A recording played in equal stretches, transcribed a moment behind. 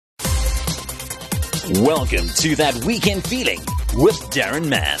Welcome to That Weekend Feeling with Darren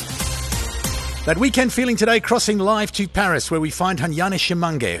Mann. That weekend feeling today, crossing live to Paris, where we find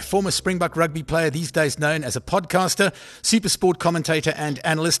Shimange, former Springbok rugby player, these days known as a podcaster, super sport commentator and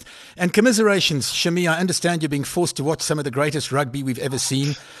analyst. And commiserations, Shami, I understand you're being forced to watch some of the greatest rugby we've ever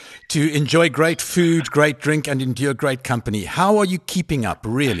seen, to enjoy great food, great drink, and endure great company. How are you keeping up,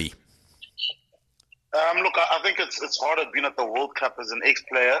 really? Look, I think it's harder being at the World Cup as an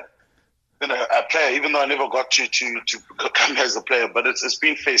ex-player than a player, even though I never got to come as a player. But it's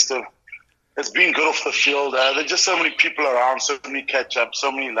been festive. It's been good off the field. There's just so many people around, so many catch-ups,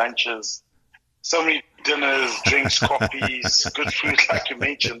 so many lunches, so many dinners, drinks, coffees, good food, like you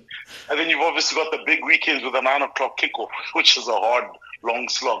mentioned. And then you've obviously got the big weekends with a 9 o'clock kickoff, which is a hard, long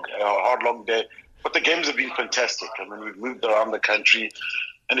slog, a hard, long day. But the games have been fantastic. I mean, we've moved around the country,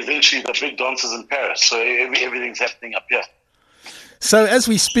 and eventually the big dances in Paris. So everything's happening up here. So as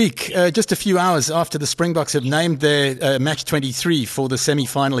we speak, just a few hours after the Springboks have named their match 23 for the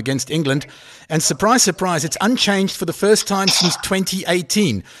semi-final against England, and surprise, surprise, it's unchanged for the first time since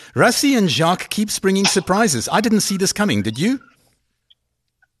 2018. Rassie and Jacques keep bringing surprises. I didn't see this coming, did you?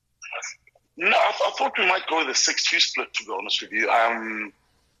 No, I thought we might go with a 6-2 split, to be honest with you.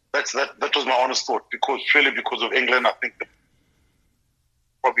 That was my honest thought, purely because of England. I think they're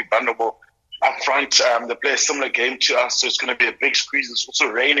probably vulnerable up front. They play a similar game to us, so it's going to be a big squeeze. It's also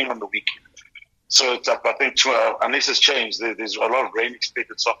raining on the weekend. So it's up, I think, unless it's changed, there's a lot of rain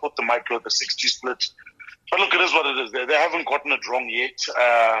expected. So I thought they might go the 6-2 split. But look, it is what it is. They haven't gotten it wrong yet.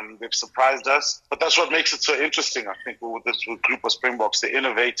 They've surprised us. But that's what makes it so interesting, I think, with this group of Springboks. They're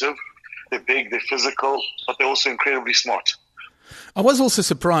innovative, they're big, they're physical, but they're also incredibly smart. I was also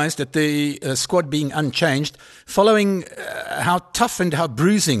surprised at the squad being unchanged, following how tough and how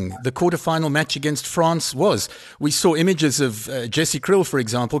bruising the quarterfinal match against France was. We saw images of Jesse Krill, for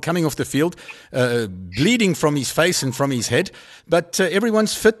example, coming off the field, bleeding from his face and from his head, but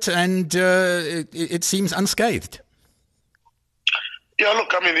everyone's fit and it seems unscathed. Yeah,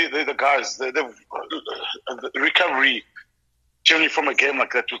 look, I mean, the guys, the recovery generally from a game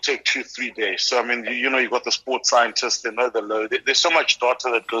like that will take 2-3 days. So, I mean, you've got the sports scientists, they know the load. There's so much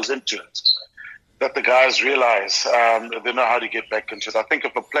data that goes into it that the guys realize they know how to get back into it. I think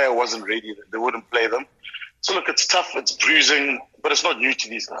if a player wasn't ready, they wouldn't play them. So, look, it's tough, it's bruising, but it's not new to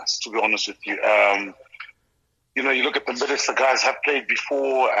these guys, to be honest with you. You look at the minutes the guys have played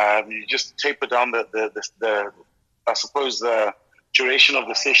before, you just taper down the I suppose, the duration of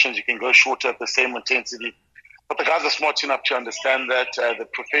the sessions. You can go shorter at the same intensity. But the guys are smart enough to understand that the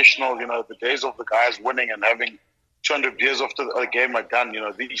professional, the days of the guys winning and having 200 beers after the game are done.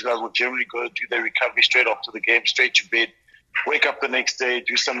 These guys will generally go do their recovery straight after the game, straight to bed, wake up the next day,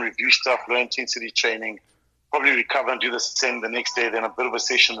 do some review stuff, low intensity training, probably recover and do the same the next day, then a bit of a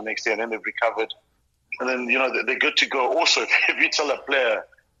session the next day, and then they've recovered. And then, they're good to go. Also, if you tell a player,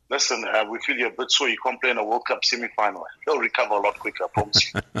 listen, we feel you're a bit sore, you can't play in a World Cup semi-final, they'll recover a lot quicker, I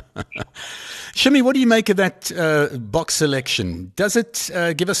promise you. Shimi, what do you make of that box selection? Does it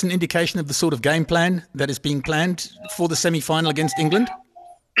give us an indication of the sort of game plan that is being planned for the semi-final against England?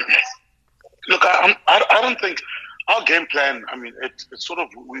 Look, I don't think our game plan, I mean, it's sort of,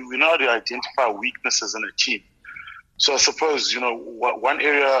 we know how to identify weaknesses in a team. So I suppose, one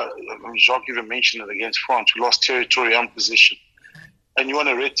area, Jacques even mentioned it against France, we lost territory and position. And you want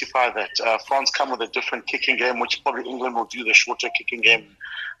to rectify that. France come with a different kicking game, which probably England will do the shorter kicking game,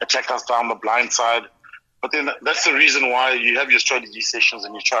 attack us down the blind side. But then that's the reason why you have your strategy sessions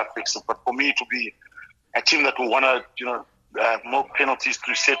and you try to fix it. But for me, it will be a team that will want to, milk penalties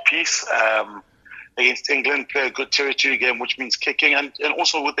through set piece against England, play a good territory game, which means kicking, and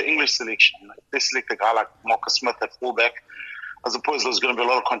also with the English selection. If they select a guy like Marcus Smith at fullback, I suppose there's going to be a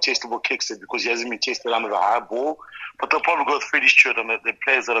lot of contestable kicks there because he hasn't been tested under the high ball. But they'll probably go with Freddie Stewart and the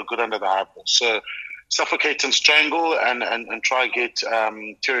players that are good under the high ball. So suffocate and strangle and try to get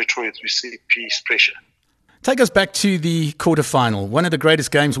territory through set piece pressure. Take us back to the quarterfinal. One of the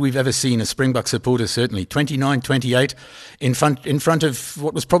greatest games we've ever seen as Springbok supporters, certainly. 29-28 in front of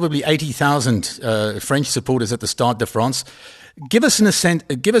what was probably 80,000 French supporters at the Stade de France. Give us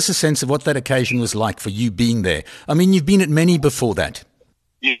a sense of what that occasion was like for you being there. I mean, you've been at many before that.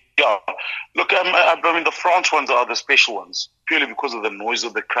 Yeah. Look, I mean, the France ones are the special ones, purely because of the noise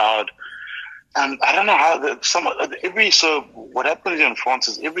of the crowd. And I don't know how so what happens in France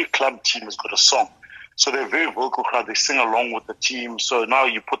is every club team has got a song. So they're a very vocal crowd. They sing along with the team. So now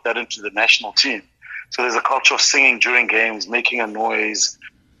you put that into the national team. So there's a culture of singing during games, making a noise.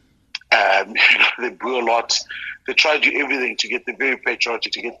 They boo a lot. They try to do everything to get the very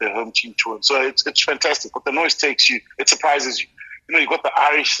patriotic, to get their home team to win. So it's fantastic. But the noise takes you, it surprises you. you've got the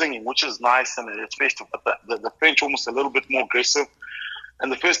Irish singing, which is nice and it's festive, but the French almost a little bit more aggressive.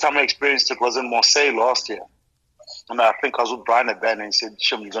 And the first time I experienced it was in Marseille last year. And I think I was with Brian at band and he said,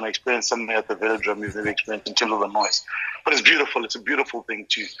 Shim, you're going to experience something at the Velodrome you've never experienced in terms of the noise. But it's beautiful. It's a beautiful thing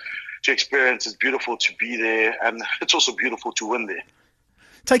to experience. It's beautiful to be there. And it's also beautiful to win there.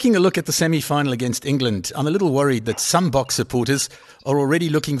 Taking a look at the semi-final against England, I'm a little worried that some Boks supporters are already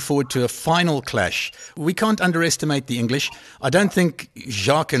looking forward to a final clash. We can't underestimate the English. I don't think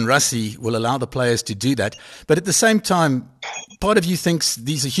Jacques and Rassie will allow the players to do that. But at the same time, part of you thinks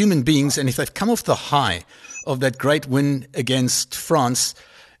these are human beings, and if they've come off the high of that great win against France,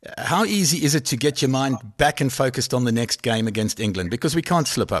 how easy is it to get your mind back and focused on the next game against England? Because we can't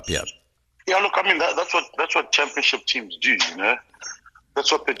slip up here. Yeah, look, I mean, that's what championship teams do, you know. That's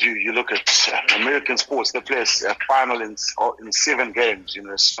what they do. You look at American sports; they play a final in 7 games. You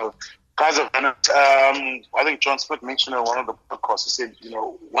know, so guys have done it. I think John Smith mentioned in one of the podcasts. He said,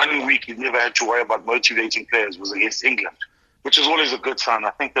 1 week he never had to worry about motivating players was against England, which is always a good sign. I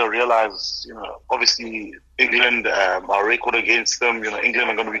think they'll realize, obviously England, our record against them. England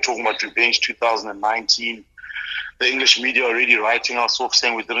are going to be talking about revenge 2019. The English media are already writing us off,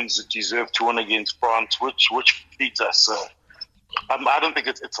 saying we didn't deserve to win against France, which feeds us. I don't think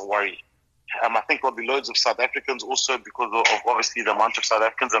it's a worry. I think there'll be loads of South Africans also because of obviously the amount of South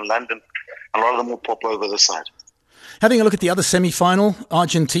Africans in London. A lot of them will pop over the side. Having a look at the other semi-final,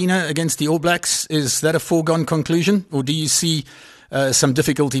 Argentina against the All Blacks, is that a foregone conclusion? Or do you see some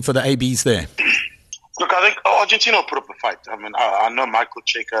difficulty for the ABs there? Look, I think Argentina will put up a fight. I mean, I know Michael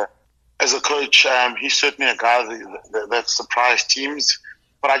Cheika as a coach. He's certainly a guy that surprised teams.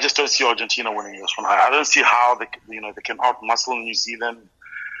 But I just don't see Argentina winning this one. I don't see how they can out-muscle New Zealand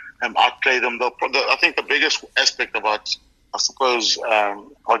and outplay them. I think the biggest aspect about, I suppose,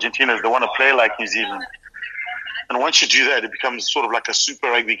 Argentina is they want to play like New Zealand. And once you do that, it becomes sort of like a super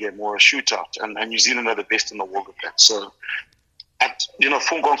rugby game or a shootout. And New Zealand are the best in the world at that. So,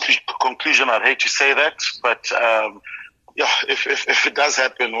 full conclusion, I'd hate to say that. But, if it does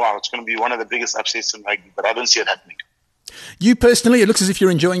happen, wow, it's going to be one of the biggest upsets in rugby. But I don't see it happening. You personally, it looks as if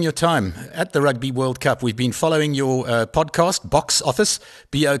you're enjoying your time at the Rugby World Cup. We've been following your podcast, Boks Office,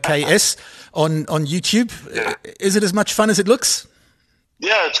 BOKS, on YouTube. Yeah. Is it as much fun as it looks?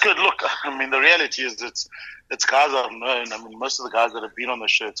 Yeah, it's good. Look, I mean, the reality is it's guys I've known. I mean, most of the guys that have been on the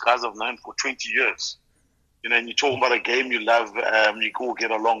show, it's guys I've known for 20 years. And you talk about a game you love, you all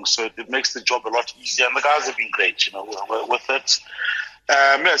get along. So it makes the job a lot easier. And the guys have been great, with it.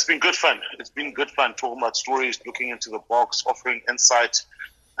 It's been good fun. It's been good fun talking about stories, looking into the box, offering insight.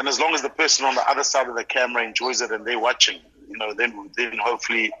 And as long as the person on the other side of the camera enjoys it and they're watching, then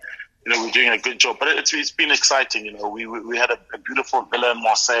hopefully, we're doing a good job. But it's been exciting. We had a beautiful villa in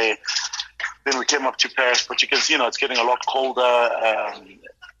Marseille. Then we came up to Paris, but you can see, it's getting a lot colder.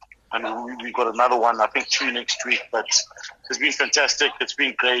 And we've got another one, I think 2 next week. But it's been fantastic. It's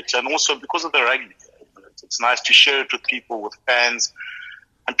been great. And also because of the rugby, it's nice to share it with people, with fans,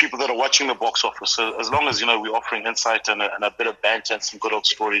 and people that are watching the box office. So as long as, we're offering insight and a bit of banter and some good old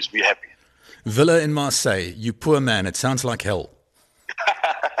stories, we're happy. Villa in Marseille, you poor man. It sounds like hell.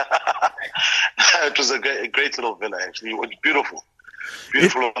 It was a great little villa, actually. It was beautiful.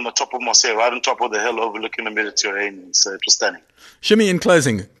 Beautiful on the top of Marseille, right on top of the hill overlooking the Mediterranean. So it was stunning. Shimmy, in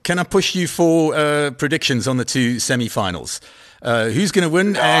closing, can I push you for predictions on the 2 semi-finals? Who's going to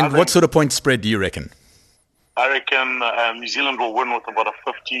win and what sort of point spread do you reckon? I reckon New Zealand will win with about a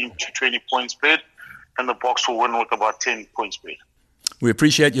 15 to 20 point spread, and the Boks will win with about 10 point spread. We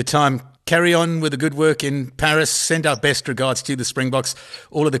appreciate your time. Carry on with the good work in Paris. Send our best regards to the Springboks,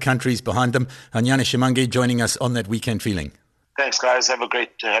 all of the countries behind them. And Shimange joining us on that weekend feeling. Thanks, guys. Have a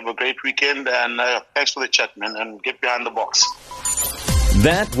great weekend, and thanks for the chat, man. And get behind the box.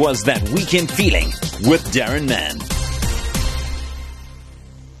 That was That Weekend Feeling with Darren Mann.